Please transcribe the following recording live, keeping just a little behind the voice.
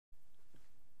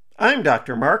I'm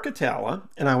Dr. Mark Atala,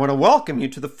 and I want to welcome you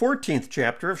to the 14th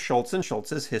chapter of Schultz and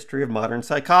Schultz's History of Modern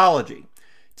Psychology.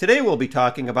 Today we'll be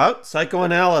talking about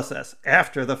psychoanalysis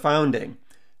after the founding.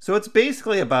 So it's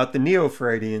basically about the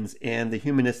Neo-Freudians and the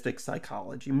humanistic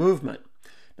psychology movement.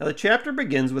 Now the chapter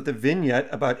begins with a vignette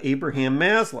about Abraham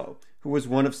Maslow, who was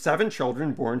one of 7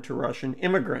 children born to Russian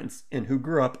immigrants and who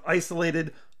grew up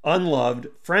isolated, unloved,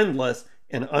 friendless,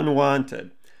 and unwanted.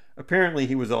 Apparently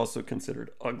he was also considered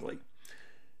ugly.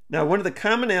 Now, one of the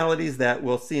commonalities that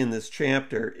we'll see in this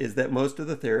chapter is that most of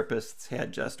the therapists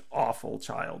had just awful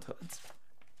childhoods.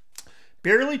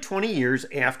 Barely 20 years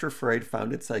after Freud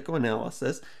founded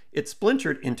psychoanalysis, it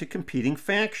splintered into competing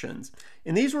factions.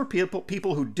 And these were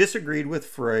people who disagreed with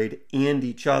Freud and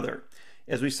each other.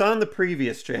 As we saw in the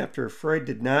previous chapter, Freud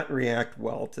did not react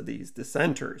well to these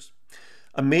dissenters.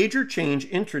 A major change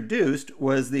introduced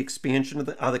was the expansion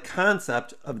of the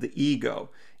concept of the ego.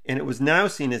 And it was now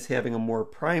seen as having a more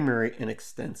primary and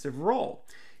extensive role,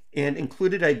 and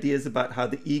included ideas about how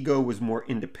the ego was more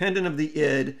independent of the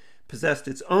id, possessed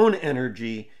its own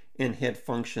energy, and had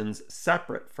functions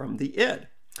separate from the id.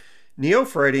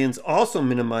 Neo-Freudians also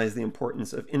minimized the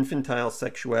importance of infantile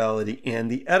sexuality and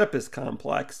the Oedipus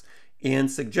complex, and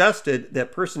suggested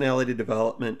that personality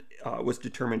development was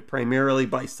determined primarily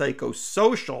by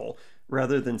psychosocial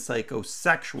rather than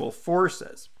psychosexual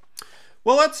forces.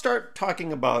 Well, let's start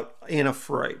talking about Anna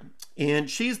Freud. And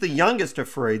she's the youngest of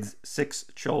Freud's 6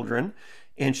 children.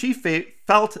 And she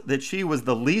felt that she was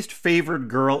the least favored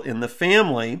girl in the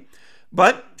family,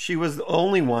 but she was the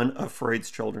only one of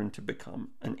Freud's children to become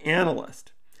an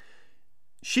analyst.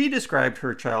 She described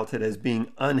her childhood as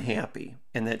being unhappy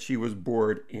and that she was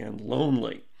bored and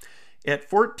lonely. At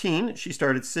 14, she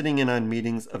started sitting in on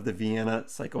meetings of the Vienna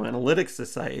Psychoanalytic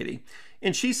Society,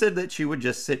 and she said that she would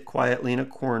just sit quietly in a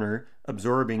corner,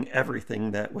 absorbing everything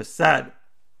that was said.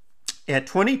 At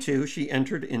 22, she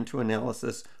entered into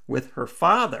analysis with her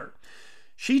father.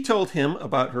 She told him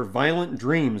about her violent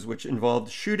dreams, which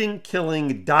involved shooting,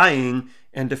 killing, dying,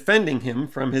 and defending him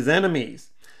from his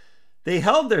enemies. They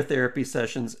held their therapy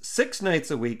sessions 6 nights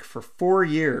a week for 4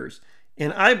 years,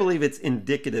 and I believe it's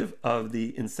indicative of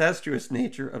the incestuous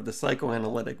nature of the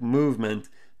psychoanalytic movement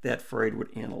that Freud would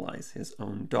analyze his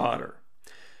own daughter.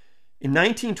 In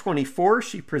 1924,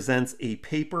 she presents a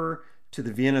paper to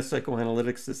the Vienna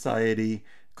Psychoanalytic Society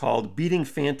called Beating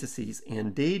Fantasies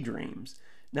and Daydreams.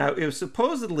 Now, it was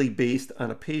supposedly based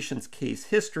on a patient's case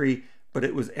history, but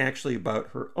it was actually about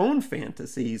her own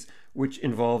fantasies, which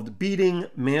involved beating,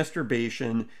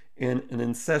 masturbation, and an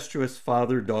incestuous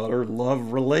father-daughter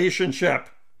love relationship.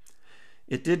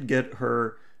 It did get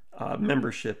her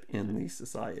membership in the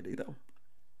society, though.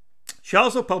 She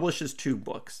also publishes 2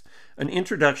 books, An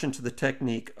Introduction to the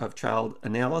Technique of Child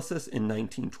Analysis in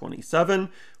 1927,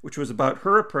 which was about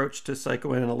her approach to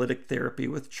psychoanalytic therapy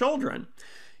with children.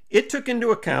 It took into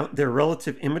account their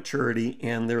relative immaturity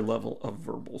and their level of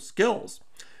verbal skills.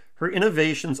 Her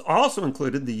innovations also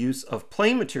included the use of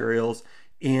play materials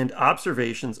and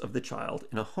observations of the child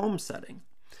in a home setting.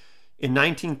 In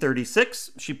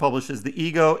 1936, she publishes The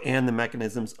Ego and the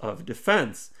Mechanisms of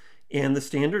Defense, and the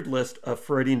standard list of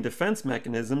Freudian defense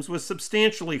mechanisms was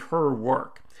substantially her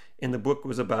work, and the book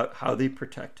was about how they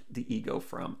protect the ego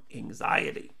from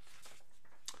anxiety.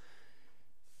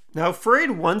 Now,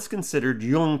 Freud once considered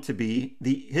Jung to be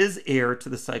his heir to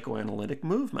the psychoanalytic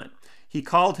movement. He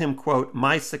called him, quote,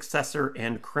 my successor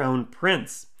and crown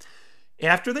prince.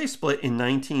 After they split in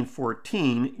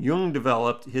 1914, Jung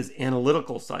developed his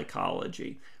analytical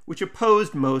psychology, which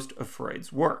opposed most of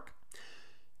Freud's work.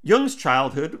 Jung's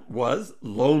childhood was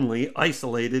lonely,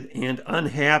 isolated, and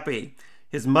unhappy.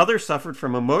 His mother suffered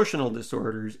from emotional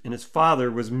disorders, and his father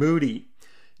was moody.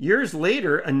 Years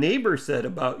later, a neighbor said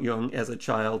about Jung as a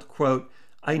child, quote,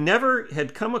 I never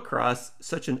had come across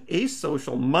such an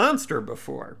asocial monster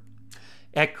before.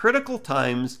 At critical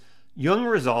times, Jung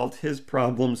resolved his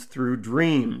problems through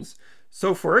dreams.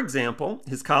 So, for example,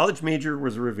 his college major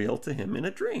was revealed to him in a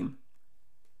dream.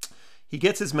 He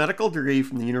gets his medical degree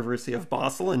from the University of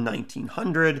Basel in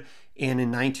 1900, and in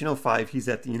 1905 he's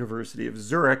at the University of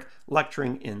Zurich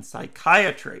lecturing in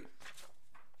psychiatry.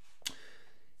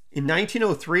 In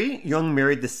 1903, Jung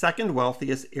married the second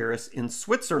wealthiest heiress in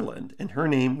Switzerland, and her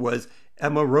name was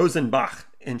Emma Rosenbach,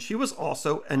 and she was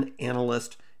also an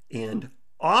analyst and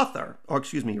author,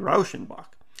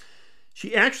 Rauschenbach.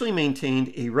 She actually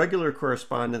maintained a regular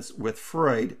correspondence with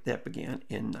Freud that began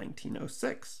in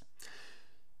 1906.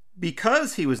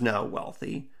 Because he was now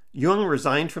wealthy, Jung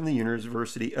resigned from the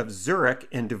University of Zurich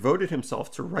and devoted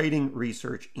himself to writing,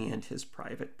 research, and his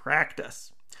private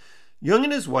practice. Jung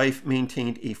and his wife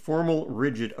maintained a formal,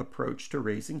 rigid approach to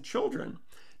raising children.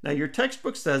 Now, your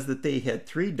textbook says that they had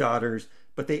 3 daughters,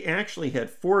 but they actually had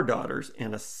 4 daughters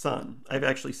and a son. I've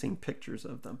actually seen pictures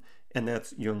of them, and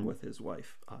that's Jung with his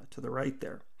wife to the right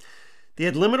there. They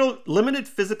had limited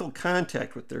physical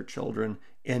contact with their children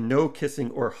and no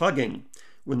kissing or hugging.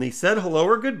 When they said hello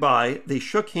or goodbye, they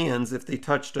shook hands if they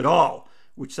touched at all,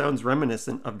 which sounds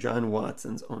reminiscent of John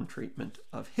Watson's own treatment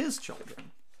of his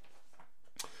children.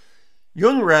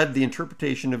 Jung read The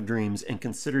Interpretation of Dreams and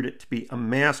considered it to be a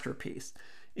masterpiece.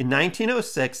 In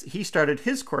 1906, he started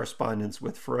his correspondence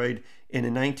with Freud, and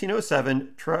in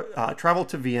 1907 traveled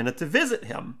to Vienna to visit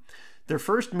him. Their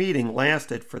first meeting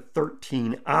lasted for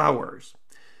 13 hours.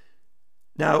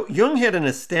 Now, Jung had an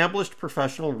established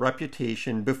professional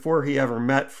reputation before he ever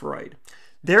met Freud.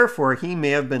 Therefore, he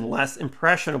may have been less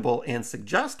impressionable and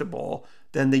suggestible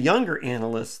than the younger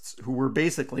analysts who were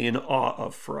basically in awe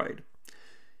of Freud.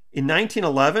 In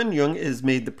 1911, Jung is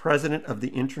made the president of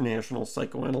the International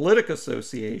Psychoanalytic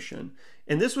Association,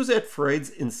 and this was at Freud's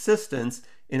insistence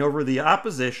and over the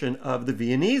opposition of the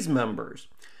Viennese members.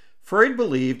 Freud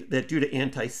believed that due to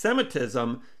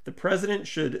anti-Semitism, the president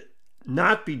should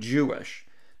not be Jewish.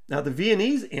 Now, the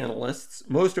Viennese analysts,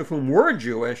 most of whom were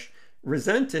Jewish,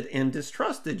 resented and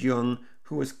distrusted Jung,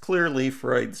 who was clearly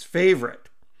Freud's favorite.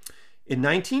 In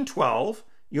 1912,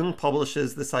 Jung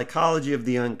publishes The Psychology of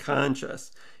the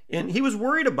Unconscious, and he was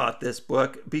worried about this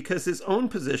book because his own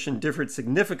position differed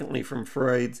significantly from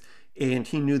Freud's, and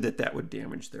he knew that that would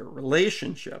damage their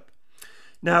relationship.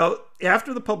 Now,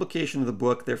 after the publication of the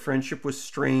book, their friendship was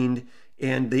strained,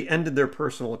 and they ended their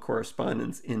personal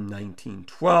correspondence in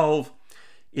 1912.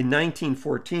 In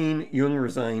 1914, Jung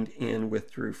resigned and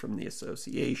withdrew from the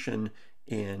association,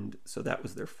 and so that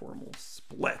was their formal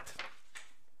split.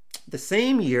 The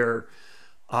same year,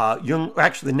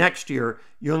 the next year,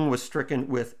 Jung was stricken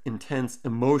with intense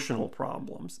emotional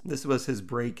problems. This was his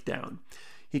breakdown.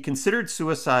 He considered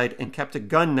suicide and kept a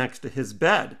gun next to his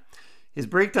bed. His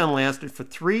breakdown lasted for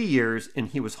 3 years, and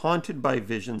he was haunted by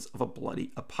visions of a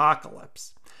bloody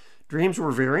apocalypse. Dreams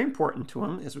were very important to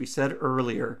him, as we said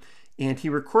earlier, and he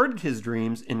recorded his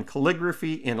dreams in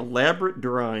calligraphy and elaborate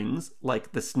drawings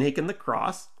like The Snake and the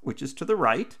Cross, which is to the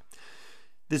right.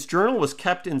 This journal was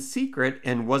kept in secret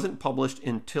and wasn't published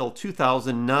until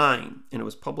 2009, and it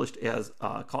was published as,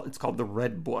 it's called The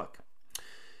Red Book.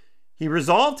 He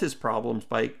resolved his problems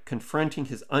by confronting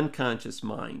his unconscious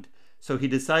mind. So he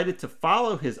decided to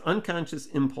follow his unconscious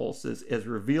impulses as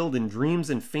revealed in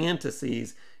dreams and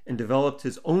fantasies and developed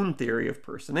his own theory of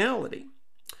personality.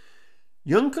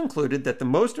 Jung concluded that the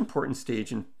most important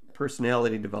stage in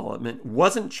personality development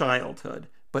wasn't childhood,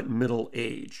 but middle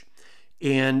age.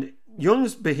 And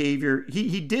Jung's behavior,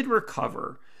 he did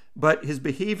recover, but his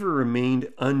behavior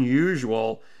remained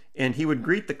unusual, and he would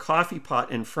greet the coffee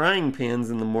pot and frying pans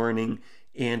in the morning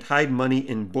and hide money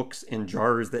in books and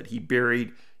jars that he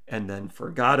buried and then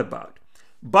forgot about.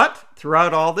 But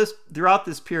throughout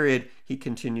this period, he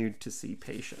continued to see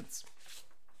patients.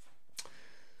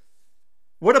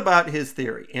 What about his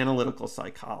theory, analytical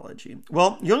psychology?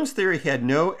 Well, Jung's theory had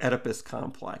no Oedipus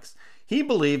complex. He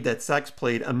believed that sex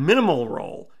played a minimal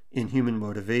role in human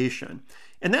motivation.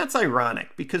 And that's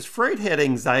ironic because Freud had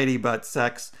anxiety about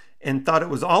sex and thought it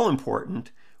was all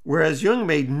important, whereas Jung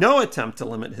made no attempt to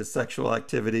limit his sexual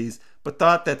activities, but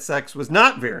thought that sex was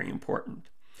not very important.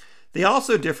 They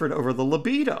also differed over the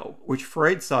libido, which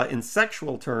Freud saw in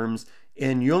sexual terms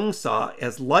and Jung saw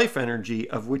as life energy,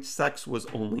 of which sex was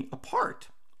only a part.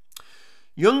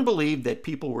 Jung believed that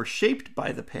people were shaped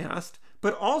by the past,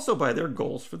 but also by their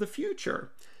goals for the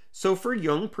future. So for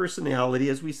Jung, personality,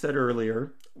 as we said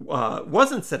earlier,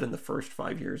 wasn't set in the first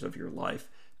 5 years of your life,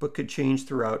 but could change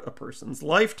throughout a person's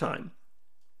lifetime.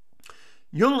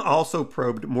 Jung also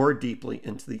probed more deeply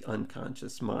into the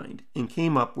unconscious mind and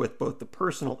came up with both the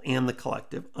personal and the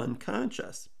collective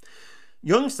unconscious.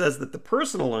 Jung says that the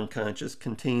personal unconscious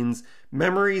contains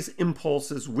memories,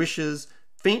 impulses, wishes,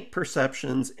 faint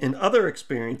perceptions, and other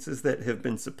experiences that have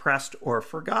been suppressed or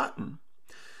forgotten.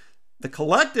 The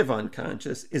collective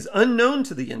unconscious is unknown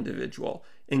to the individual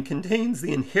and contains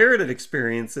the inherited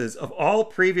experiences of all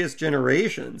previous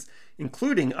generations,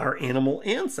 including our animal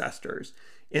ancestors.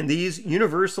 And these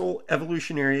universal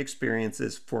evolutionary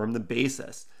experiences form the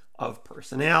basis of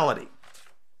personality.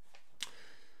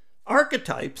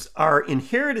 Archetypes are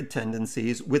inherited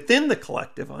tendencies within the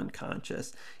collective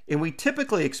unconscious, and we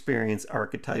typically experience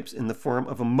archetypes in the form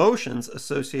of emotions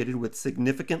associated with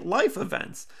significant life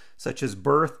events, such as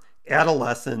birth,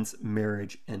 adolescence,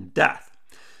 marriage, and death.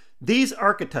 These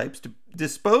archetypes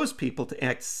dispose people to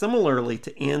act similarly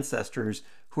to ancestors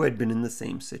who had been in the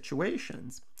same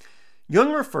situations.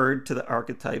 Jung referred to the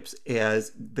archetypes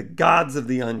as the gods of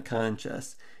the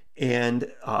unconscious,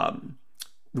 And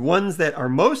the ones that are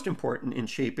most important in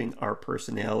shaping our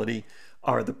personality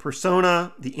are the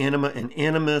persona, the anima and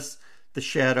animus, the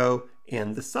shadow,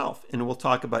 and the self. And we'll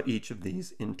talk about each of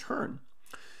these in turn.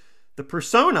 The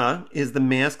persona is the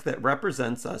mask that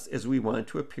represents us as we want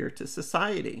to appear to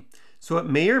society. So it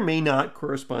may or may not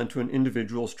correspond to an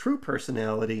individual's true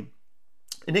personality,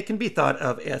 and it can be thought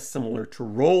of as similar to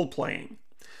role-playing.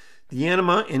 The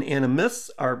anima and animus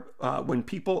are when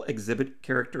people exhibit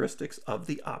characteristics of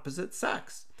the opposite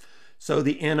sex. So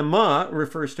the anima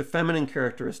refers to feminine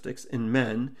characteristics in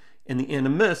men, and the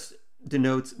animus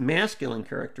denotes masculine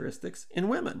characteristics in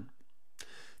women.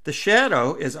 The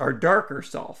shadow is our darker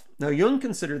self. Now, Jung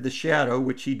considered the shadow,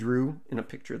 which he drew in a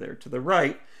picture there to the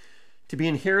right, to be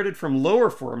inherited from lower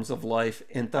forms of life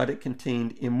and thought it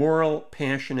contained immoral,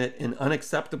 passionate, and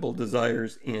unacceptable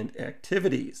desires and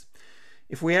activities.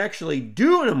 If we actually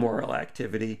do an immoral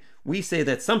activity, we say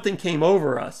that something came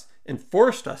over us and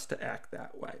forced us to act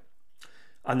that way.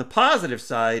 On the positive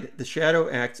side, the shadow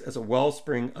acts as a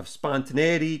wellspring of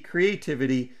spontaneity,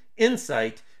 creativity,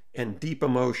 insight, and deep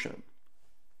emotion.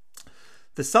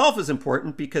 The self is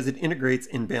important because it integrates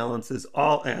and balances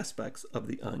all aspects of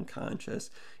the unconscious.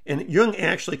 And Jung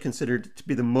actually considered it to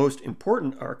be the most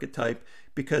important archetype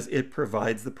because it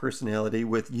provides the personality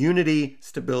with unity,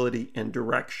 stability, and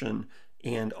direction,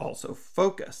 and also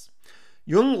focus.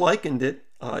 Jung likened it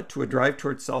to a drive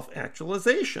towards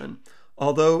self-actualization,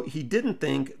 although he didn't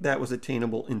think that was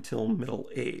attainable until middle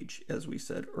age, as we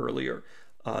said earlier.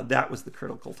 That was the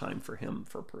critical time for him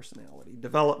for personality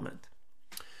development.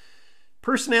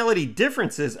 Personality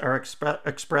differences are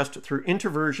expressed through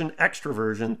introversion,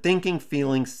 extroversion, thinking,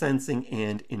 feeling, sensing,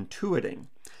 and intuiting.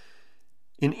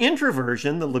 In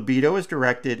introversion, the libido is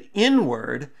directed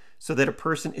inward so that a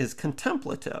person is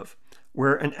contemplative,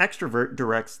 where an extrovert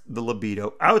directs the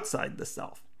libido outside the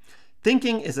self.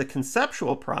 Thinking is a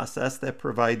conceptual process that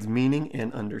provides meaning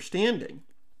and understanding.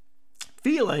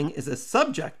 Feeling is a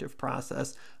subjective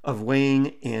process of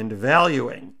weighing and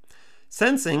valuing.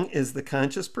 Sensing is the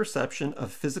conscious perception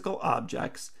of physical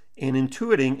objects, and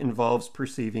intuiting involves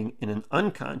perceiving in an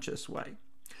unconscious way.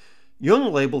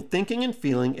 Jung labeled thinking and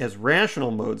feeling as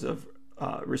rational modes of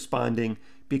responding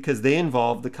because they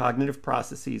involve the cognitive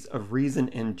processes of reason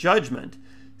and judgment.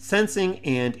 Sensing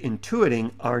and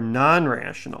intuiting are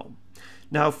non-rational.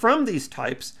 Now, from these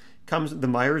types comes the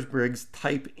Myers-Briggs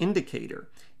type indicator,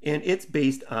 and it's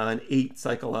based on 8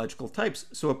 psychological types.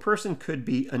 So a person could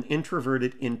be an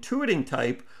introverted intuiting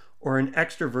type or an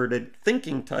extroverted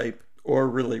thinking type, or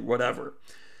really whatever.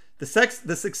 The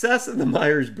success of the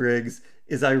Myers-Briggs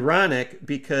is ironic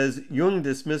because Jung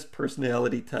dismissed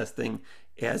personality testing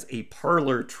as a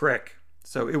parlor trick.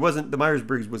 So the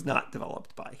Myers-Briggs was not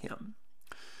developed by him.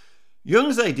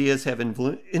 Jung's ideas have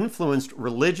influenced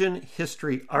religion,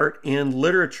 history, art, and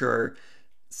literature.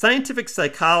 Scientific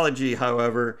psychology,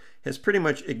 however, has pretty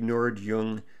much ignored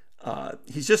Jung.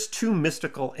 He's just too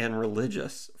mystical and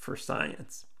religious for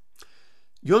science.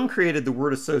 Jung created the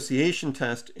word association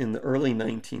test in the early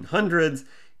 1900s,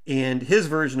 and his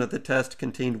version of the test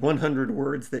contained 100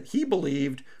 words that he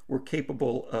believed were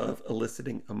capable of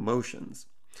eliciting emotions.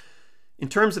 In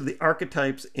terms of the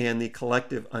archetypes and the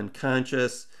collective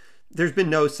unconscious, there's been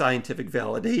no scientific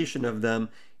validation of them.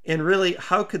 And really,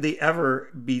 how could they ever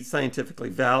be scientifically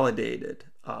validated?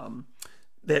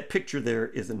 That picture there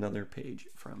is another page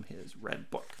from his red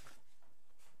book.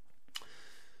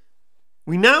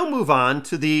 We now move on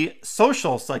to the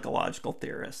social psychological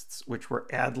theorists, which were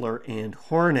Adler and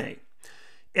Horney.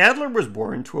 Adler was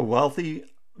born to a wealthy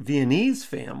Viennese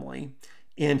family,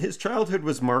 and his childhood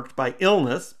was marked by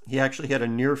illness. He actually had a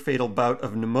near-fatal bout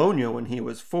of pneumonia when he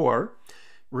was 4,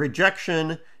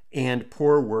 rejection, and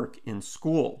poor work in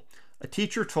school. A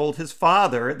teacher told his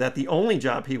father that the only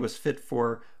job he was fit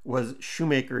for was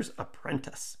shoemaker's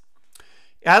apprentice.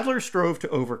 Adler strove to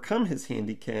overcome his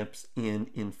handicaps and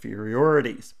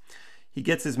inferiorities. He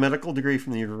gets his medical degree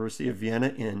from the University of Vienna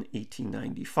in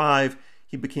 1895.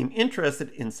 He became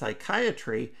interested in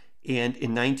psychiatry and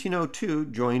in 1902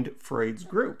 joined Freud's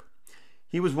group.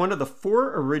 He was one of the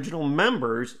 4 original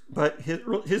members, but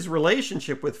his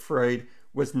relationship with Freud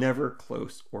was never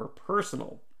close or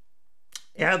personal.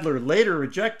 Adler later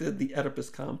rejected the Oedipus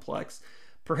complex,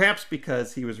 perhaps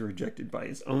because he was rejected by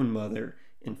his own mother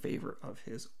in favor of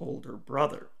his older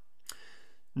brother.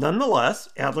 Nonetheless,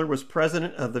 Adler was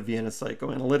president of the Vienna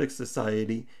Psychoanalytic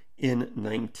Society in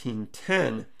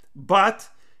 1910, but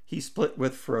he split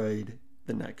with Freud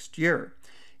the next year.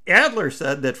 Adler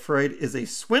said that Freud is a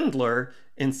swindler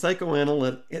and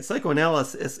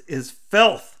psychoanalysis is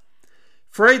filth.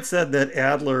 Freud said that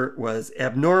Adler was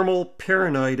abnormal,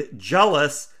 paranoid,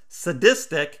 jealous,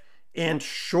 sadistic, and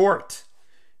short.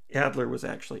 Adler was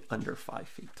actually under 5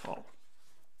 feet tall.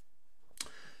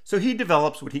 So he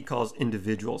develops what he calls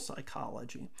individual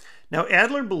psychology. Now,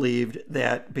 Adler believed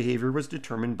that behavior was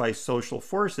determined by social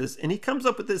forces, and he comes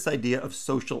up with this idea of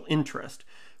social interest,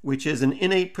 which is an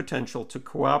innate potential to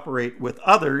cooperate with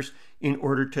others in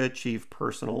order to achieve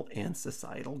personal and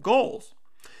societal goals.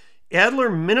 Adler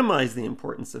minimized the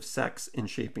importance of sex in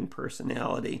shaping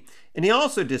personality, and he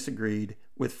also disagreed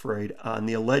with Freud on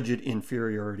the alleged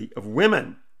inferiority of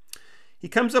women. He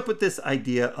comes up with this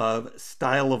idea of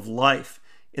style of life,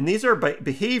 and these are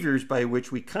behaviors by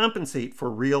which we compensate for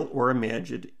real or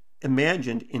imagined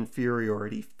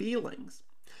inferiority feelings.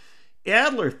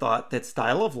 Adler thought that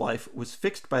style of life was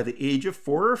fixed by the age of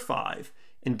 4 or 5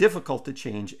 and difficult to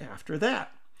change after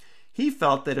that. He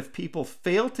felt that if people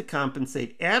failed to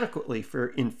compensate adequately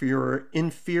for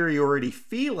inferiority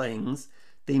feelings,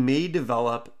 they may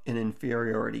develop an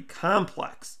inferiority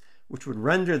complex, which would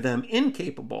render them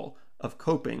incapable of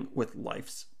coping with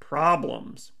life's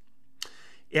problems.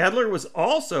 Adler was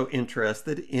also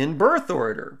interested in birth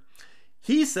order.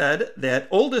 He said that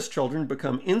oldest children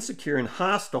become insecure and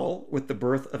hostile with the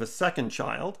birth of a second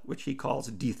child, which he calls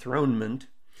dethronement.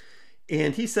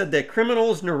 And he said that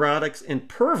criminals, neurotics, and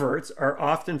perverts are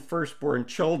often firstborn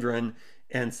children,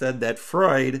 and said that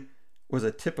Freud was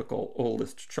a typical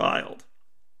oldest child.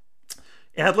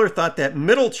 Adler thought that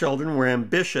middle children were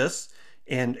ambitious,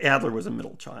 and Adler was a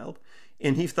middle child.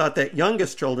 And he thought that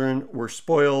youngest children were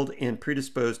spoiled and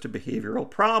predisposed to behavioral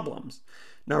problems.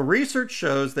 Now, research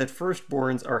shows that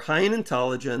firstborns are high in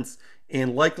intelligence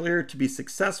and likelier to be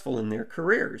successful in their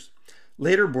careers.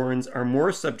 Laterborns are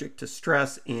more subject to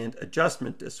stress and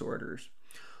adjustment disorders.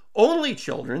 Only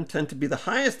children tend to be the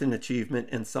highest in achievement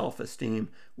and self-esteem,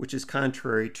 which is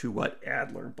contrary to what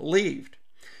Adler believed.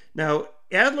 Now,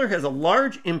 Adler has a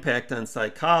large impact on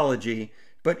psychology,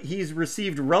 but he's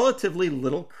received relatively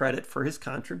little credit for his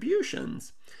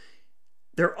contributions.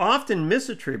 They're often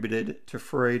misattributed to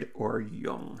Freud or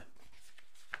Jung.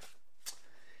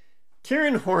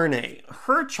 Karen Horney,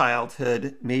 her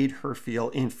childhood made her feel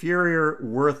inferior,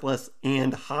 worthless,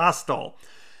 and hostile.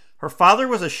 Her father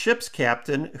was a ship's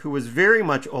captain who was very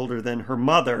much older than her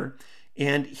mother,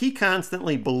 and he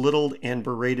constantly belittled and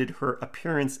berated her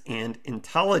appearance and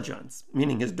intelligence,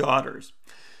 meaning his daughters.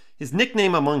 His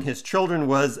nickname among his children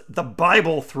was the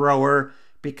Bible thrower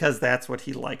because that's what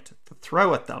he liked to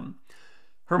throw at them.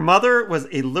 Her mother was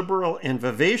a liberal and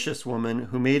vivacious woman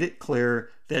who made it clear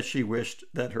that she wished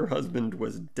that her husband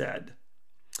was dead.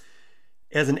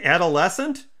 As an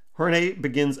adolescent, Horney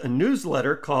begins a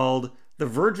newsletter called The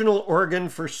Virginal Organ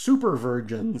for Super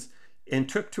Virgins and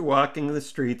took to walking the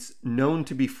streets known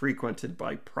to be frequented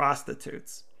by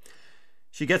prostitutes.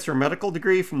 She gets her medical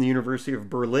degree from the University of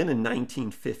Berlin in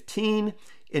 1915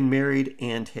 and married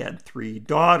and had 3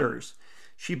 daughters.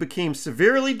 She became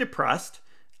severely depressed.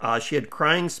 She had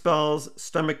crying spells,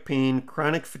 stomach pain,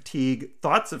 chronic fatigue,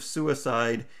 thoughts of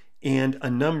suicide, and a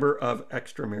number of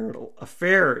extramarital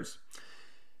affairs.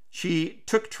 She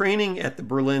took training at the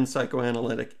Berlin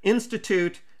Psychoanalytic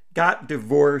Institute, got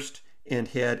divorced, and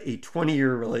had a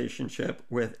 20-year relationship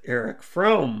with Erich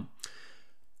Fromm.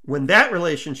 When that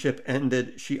relationship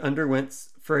ended, she underwent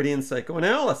Freudian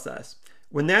psychoanalysis.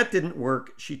 When that didn't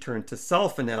work, she turned to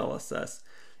self-analysis.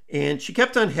 And she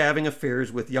kept on having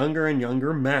affairs with younger and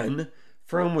younger men.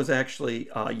 Fromm was actually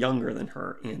younger than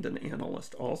her and an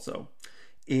analyst also.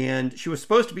 And she was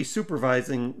supposed to be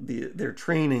supervising their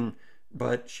training,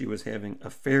 but she was having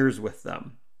affairs with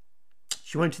them.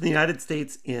 She went to the United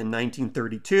States in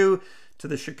 1932 to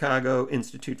the Chicago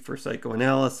Institute for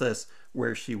Psychoanalysis,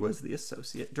 where she was the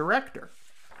associate director.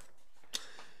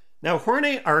 Now,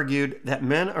 Horney argued that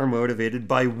men are motivated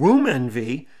by womb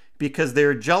envy because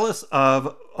they're jealous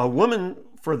of a woman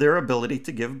for their ability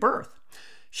to give birth.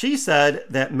 She said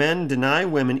that men deny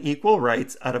women equal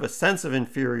rights out of a sense of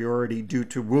inferiority due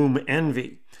to womb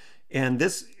envy. And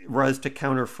this was to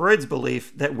counter Freud's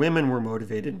belief that women were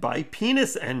motivated by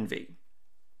penis envy.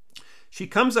 She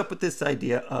comes up with this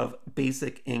idea of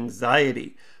basic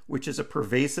anxiety, which is a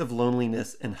pervasive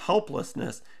loneliness and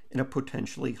helplessness in a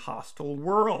potentially hostile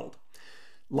world.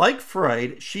 Like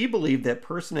Freud, she believed that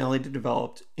personality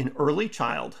developed in early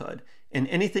childhood, and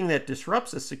anything that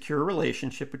disrupts a secure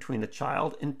relationship between a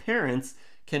child and parents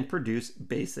can produce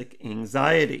basic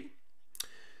anxiety.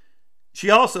 She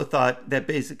also thought that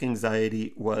basic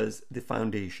anxiety was the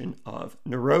foundation of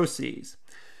neuroses.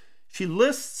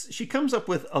 She comes up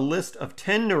with a list of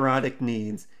 10 neurotic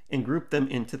needs and grouped them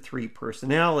into 3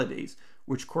 personalities,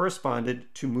 which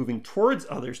corresponded to moving towards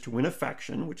others to win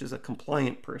affection, which is a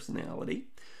compliant personality,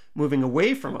 moving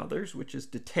away from others, which is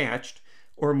detached,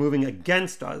 or moving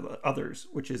against others,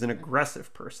 which is an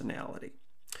aggressive personality.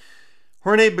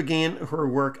 Horney began her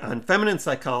work on feminine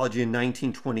psychology in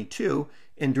 1922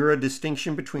 and drew a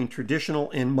distinction between traditional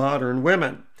and modern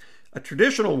women. A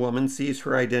traditional woman sees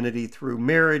her identity through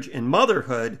marriage and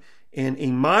motherhood, and a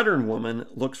modern woman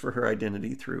looks for her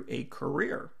identity through a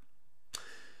career.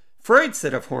 Freud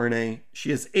said of Horney,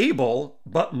 she is able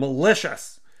but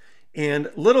malicious,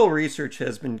 and little research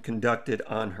has been conducted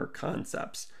on her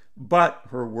concepts, but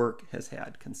her work has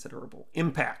had considerable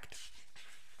impact.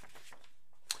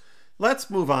 Let's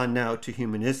move on now to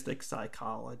humanistic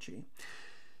psychology.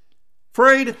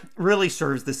 Freud really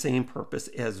serves the same purpose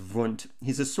as Wundt.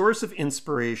 He's a source of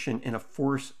inspiration and a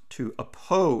force to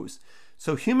oppose.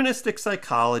 So humanistic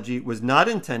psychology was not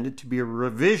intended to be a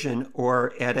revision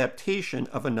or adaptation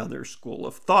of another school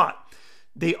of thought.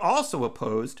 They also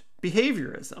opposed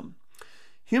behaviorism.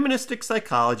 Humanistic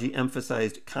psychology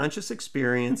emphasized conscious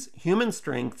experience, human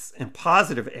strengths, and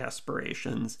positive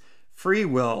aspirations, free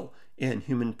will, and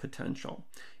human potential.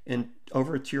 And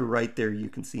over to your right there, you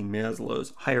can see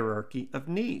Maslow's hierarchy of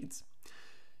needs.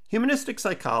 Humanistic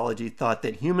psychology thought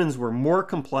that humans were more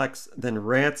complex than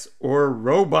rats or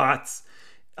robots,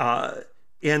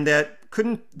 and that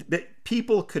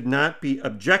people could not be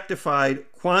objectified,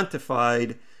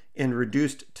 quantified, and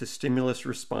reduced to stimulus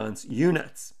response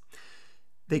units.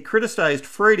 They criticized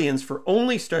Freudians for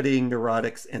only studying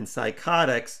neurotics and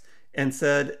psychotics, and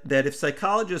said that if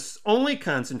psychologists only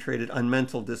concentrated on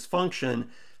mental dysfunction,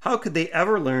 how could they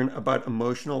ever learn about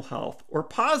emotional health or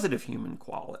positive human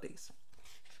qualities?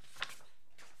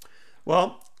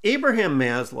 Well, Abraham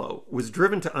Maslow was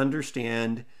driven to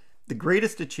understand the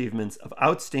greatest achievements of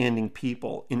outstanding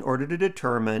people in order to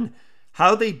determine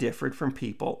how they differed from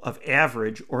people of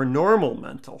average or normal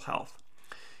mental health.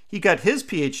 He got his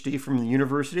PhD from the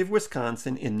University of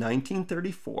Wisconsin in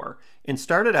 1934 and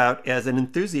started out as an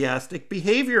enthusiastic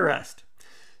behaviorist.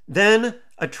 Then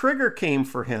a trigger came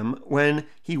for him when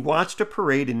he watched a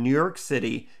parade in New York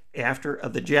City after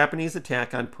the Japanese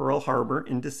attack on Pearl Harbor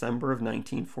in December of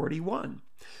 1941.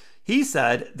 He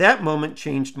said, "That moment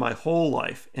changed my whole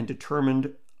life and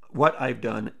determined what I've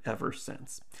done ever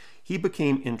since." He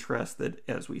became interested,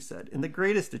 as we said, in the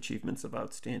greatest achievements of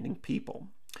outstanding people.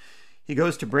 He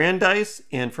goes to Brandeis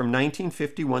and from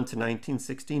 1951 to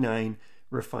 1969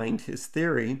 refined his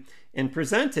theory and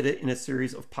presented it in a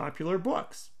series of popular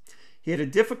books. He had a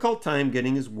difficult time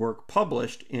getting his work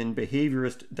published in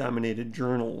behaviorist-dominated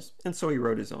journals, and so he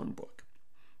wrote his own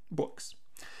books.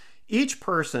 Each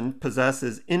person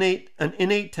possesses an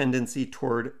innate tendency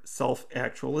toward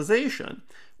self-actualization,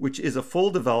 which is a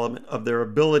full development of their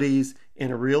abilities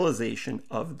and a realization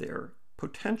of their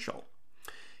potential.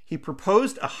 He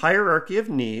proposed a hierarchy of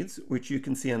needs, which you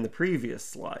can see on the previous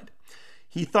slide.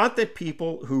 He thought that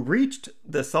people who reached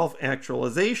the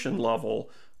self-actualization level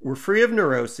were free of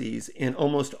neuroses and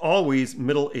almost always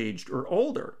middle-aged or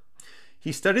older.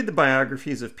 He studied the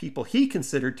biographies of people he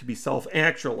considered to be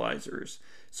self-actualizers,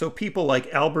 so people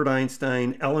like Albert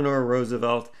Einstein, Eleanor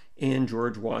Roosevelt, and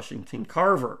George Washington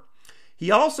Carver.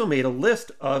 He also made a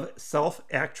list of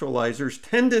self-actualizers'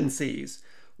 tendencies,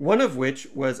 one of which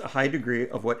was a high degree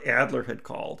of what Adler had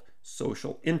called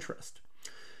social interest.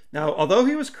 Now, although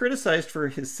he was criticized for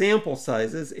his sample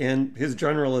sizes and his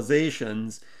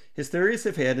generalizations, his theories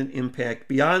have had an impact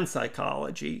beyond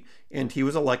psychology, and he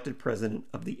was elected president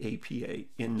of the APA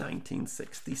in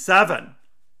 1967.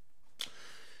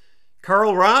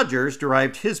 Carl Rogers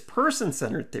derived his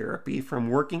person-centered therapy from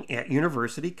working at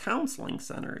university counseling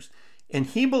centers, and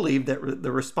he believed that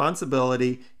the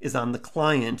responsibility is on the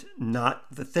client, not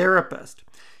the therapist.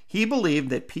 He believed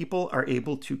that people are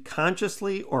able to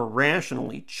consciously or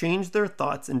rationally change their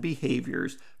thoughts and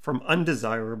behaviors from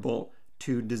undesirable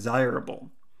to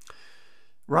desirable.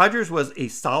 Rogers was a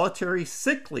solitary,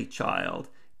 sickly child,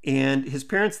 and his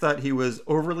parents thought he was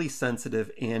overly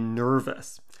sensitive and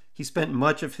nervous. He spent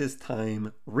much of his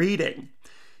time reading.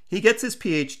 He gets his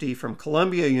PhD from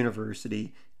Columbia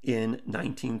University in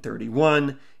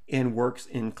 1931 and works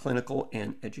in clinical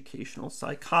and educational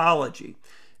psychology.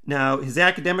 Now, his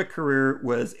academic career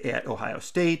was at Ohio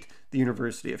State, the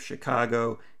University of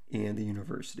Chicago, and the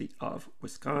University of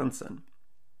Wisconsin.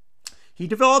 He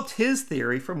developed his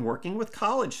theory from working with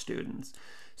college students.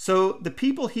 So the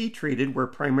people he treated were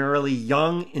primarily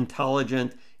young,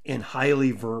 intelligent, and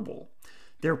highly verbal.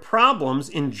 Their problems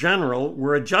in general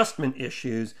were adjustment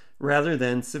issues rather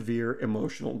than severe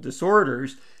emotional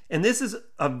disorders, and this is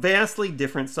a vastly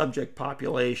different subject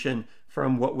population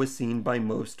from what was seen by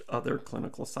most other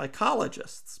clinical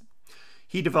psychologists.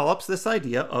 He develops this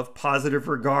idea of positive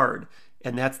regard,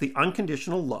 and that's the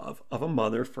unconditional love of a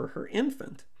mother for her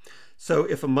infant. So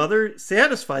if a mother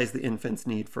satisfies the infant's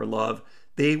need for love,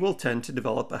 they will tend to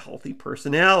develop a healthy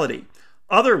personality.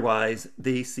 Otherwise,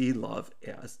 they see love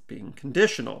as being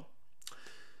conditional.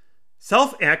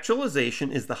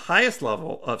 Self-actualization is the highest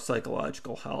level of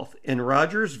psychological health, and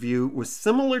Rogers' view was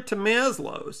similar to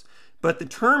Maslow's, but the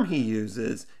term he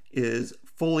uses is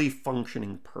fully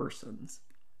functioning persons.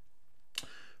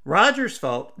 Rogers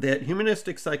felt that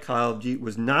humanistic psychology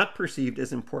was not perceived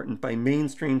as important by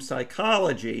mainstream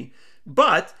psychology,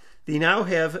 but they now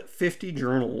have 50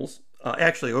 journals,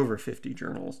 actually over 50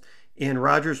 journals, and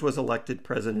Rogers was elected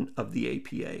president of the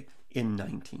APA in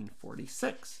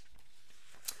 1946.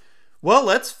 Well,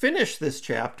 let's finish this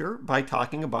chapter by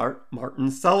talking about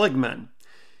Martin Seligman.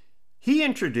 He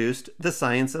introduced the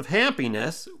science of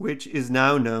happiness, which is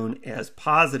now known as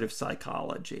positive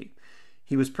psychology.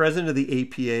 He was president of the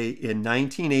APA in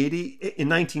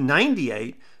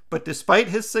 1998, but despite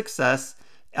his success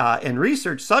and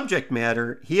research subject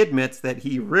matter, he admits that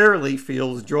he rarely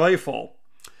feels joyful.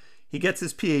 He gets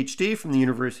his PhD from the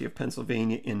University of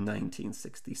Pennsylvania in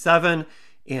 1967,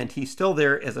 and he's still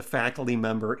there as a faculty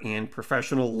member and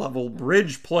professional level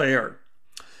bridge player.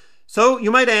 So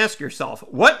you might ask yourself,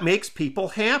 what makes people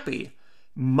happy?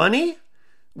 Money?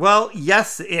 Well,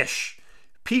 yes-ish.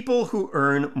 People who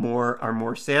earn more are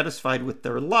more satisfied with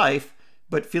their life,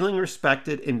 but feeling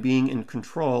respected and being in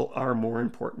control are more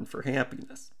important for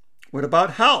happiness. What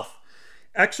about health?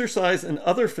 Exercise and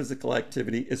other physical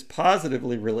activity is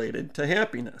positively related to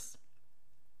happiness.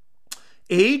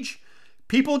 Age?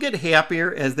 People get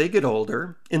happier as they get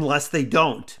older, unless they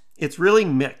don't. It's really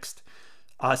mixed.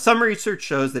 Some research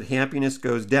shows that happiness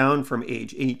goes down from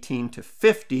age 18 to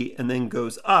 50 and then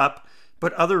goes up,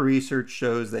 but other research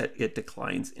shows that it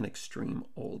declines in extreme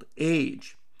old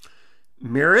age.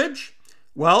 Marriage?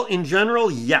 Well, in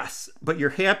general, yes, but your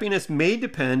happiness may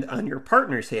depend on your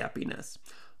partner's happiness.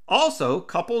 Also,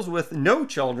 couples with no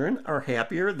children are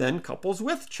happier than couples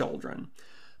with children.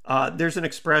 There's an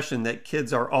expression that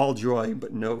kids are all joy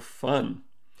but no fun.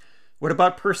 What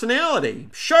about personality?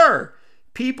 Sure,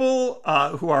 people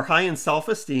who are high in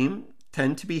self-esteem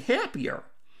tend to be happier.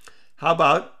 How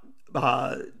about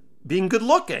being good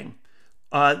looking?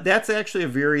 That's actually a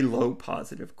very low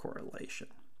positive correlation.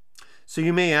 So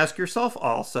you may ask yourself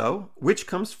also, which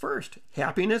comes first,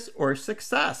 happiness or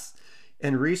success?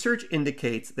 And research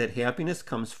indicates that happiness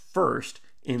comes first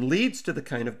and leads to the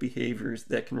kind of behaviors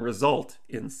that can result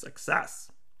in success.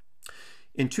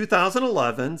 In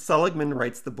 2011, Seligman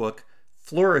writes the book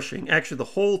Flourishing. Actually, the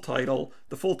full title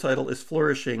is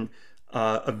Flourishing,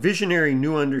 a visionary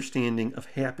new understanding of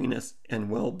happiness and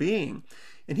well-being.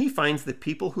 And he finds that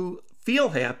people who feel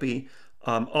happy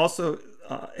also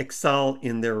excel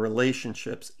in their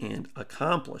relationships and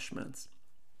accomplishments.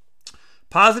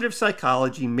 Positive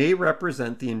psychology may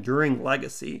represent the enduring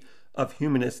legacy of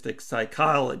humanistic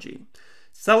psychology.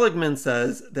 Seligman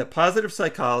says that positive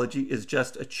psychology is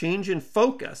just a change in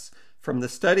focus from the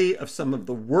study of some of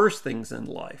the worst things in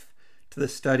life to the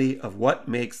study of what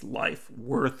makes life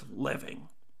worth living.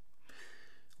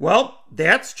 Well,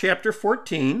 that's chapter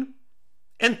 14,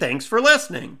 and thanks for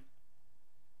listening.